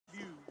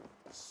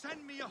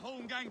Send me a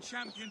home gang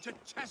champion to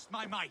test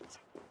my might.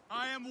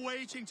 I am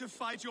waiting to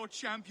fight your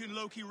champion,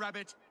 Loki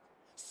Rabbit.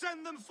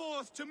 Send them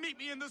forth to meet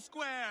me in the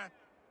square.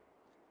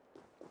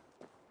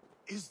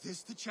 Is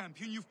this the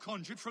champion you've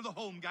conjured from the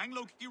home gang,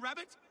 Loki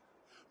Rabbit?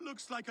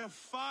 Looks like a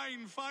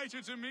fine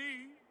fighter to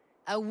me.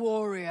 A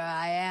warrior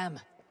I am,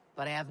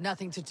 but I have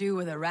nothing to do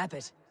with a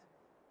rabbit.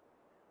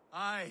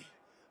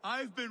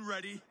 I've been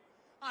ready.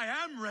 I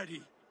am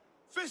ready.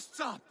 Fists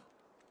up!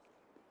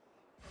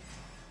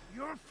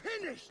 You're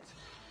finished!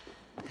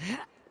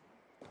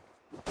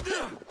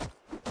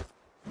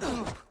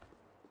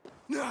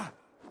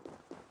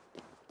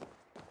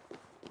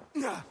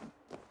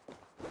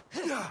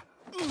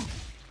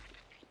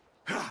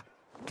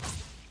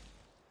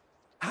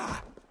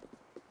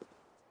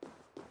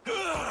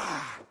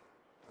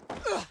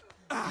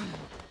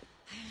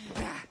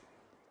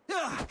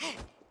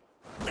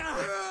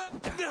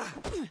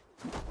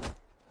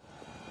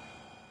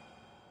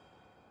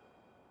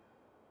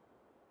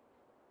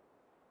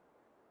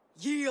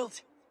 Yield!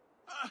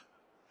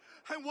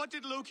 And what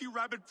did Loki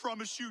Rabbit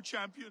promise you,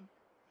 champion?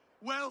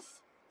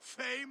 Wealth?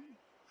 Fame?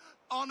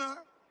 Honor?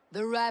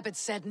 The rabbit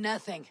said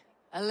nothing.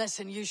 A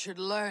lesson you should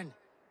learn.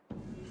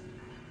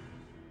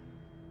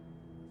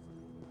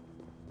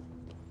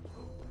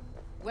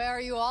 Where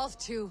are you off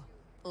to,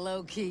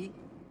 Loki?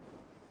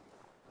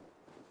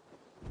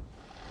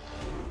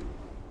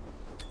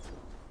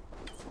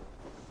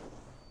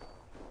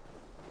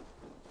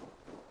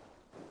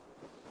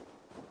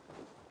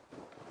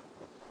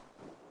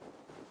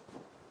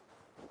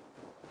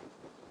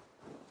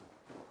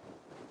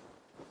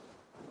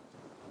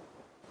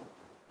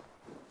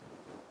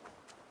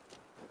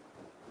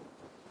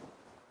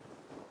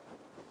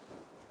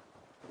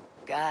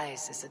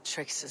 Guise is a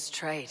trickster's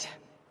trade.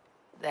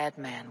 That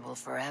man will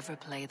forever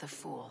play the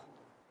fool.